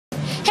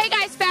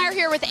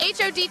here with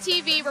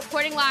HODTV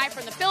reporting live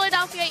from the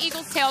Philadelphia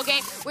Eagles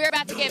tailgate. We're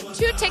about to give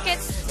 2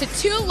 tickets to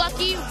 2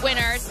 lucky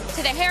winners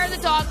to the Hair of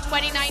the Dog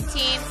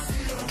 2019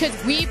 because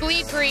we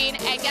bleed green.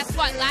 And guess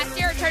what? Last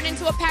year it turned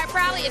into a pep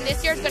rally, and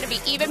this year it's going to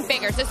be even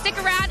bigger. So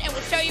stick around and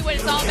we'll show you what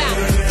it's all about.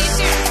 See you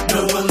soon.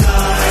 No one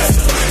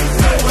lies,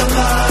 no one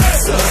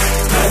lies, no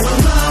one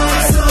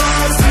lies,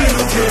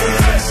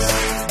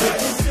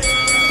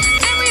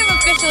 and we have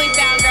officially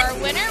found our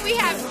winner. We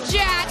have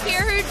Jack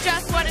here who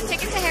just won a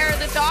ticket to Hair of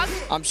the Dog.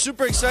 I'm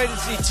super excited to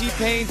see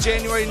T-Pain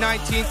January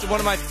 19th, one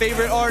of my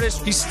favorite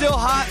artists. He's still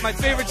hot. My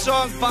favorite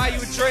song, Buy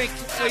You a Drink.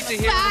 Wait to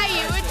hear Buy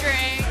you a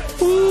drink.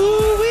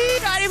 Ooh-wee.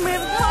 Try to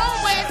move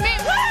home with me.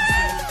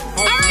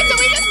 Woo! All right, so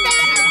we just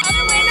found our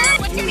other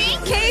winner. What's your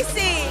name?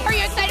 Casey. Are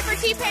you excited for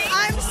T-Pain?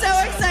 I'm so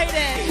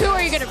excited. Who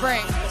are you going to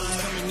bring?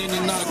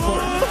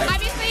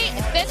 Obviously,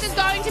 this is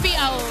going to be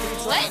a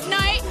lit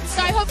night,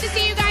 so I hope to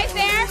see you guys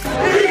there.